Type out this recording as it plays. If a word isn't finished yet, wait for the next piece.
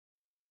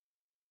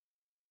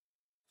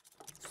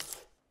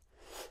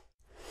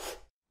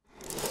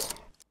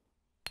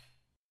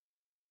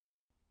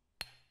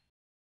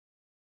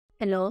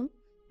Hello,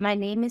 my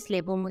name is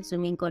Lebo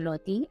Muzumi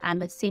Ngoloti.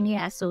 I'm a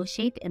senior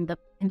associate in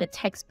the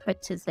tax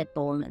practice at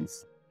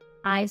Bowman's.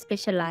 I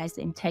specialize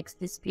in tax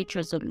dispute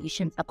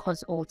resolutions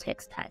across all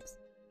tax types.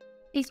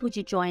 Please would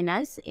you join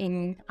us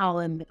in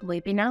our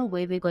webinar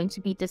where we're going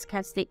to be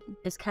discussing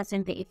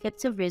the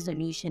effective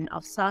resolution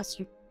of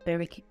SARS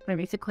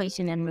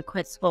verification and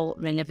requests for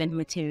relevant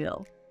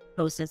material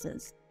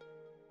processes.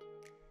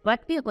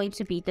 What we are going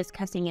to be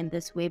discussing in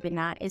this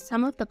webinar is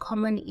some of the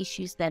common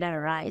issues that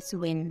arise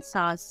when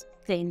SARS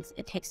sends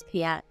a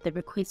taxpayer the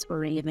request for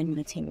relevant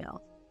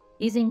material.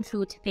 These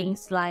include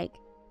things like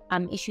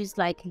issues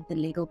like the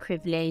legal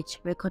privilege,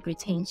 record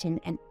retention,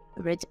 and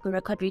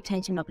record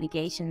retention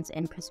obligations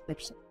and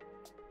prescription.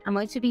 I'm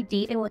going to be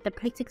dealing with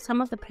some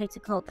of the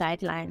practical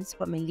guidelines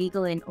from a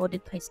legal and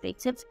audit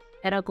perspective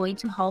that are going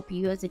to help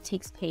you as a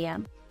taxpayer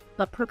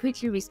to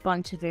appropriately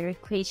respond to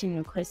verification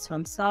requests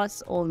from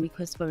SARS or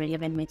requests for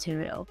relevant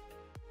material.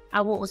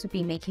 I will also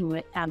be making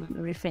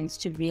reference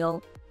to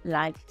real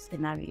life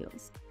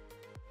scenarios.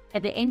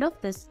 At the end of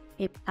this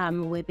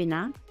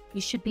webinar,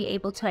 you should be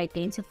able to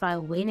identify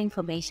when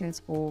information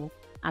for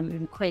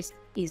request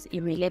is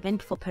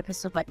irrelevant for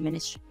purpose of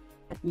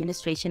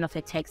administration of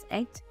a tax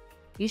act.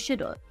 You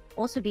should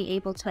also be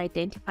able to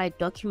identify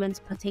documents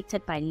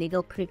protected by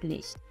legal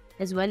privilege,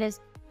 as well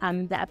as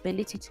the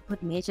ability to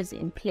put measures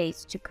in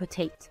place to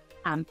protect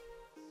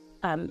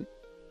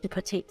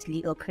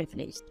legal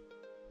privilege.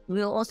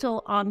 We'll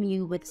also arm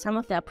you with some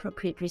of the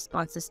appropriate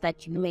responses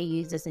that you may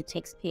use as a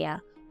taxpayer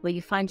where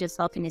you find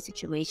yourself in a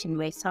situation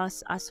where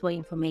SARS asks for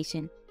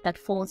information that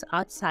falls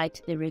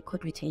outside the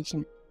record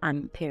retention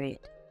period.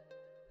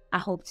 I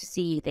hope to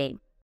see you there.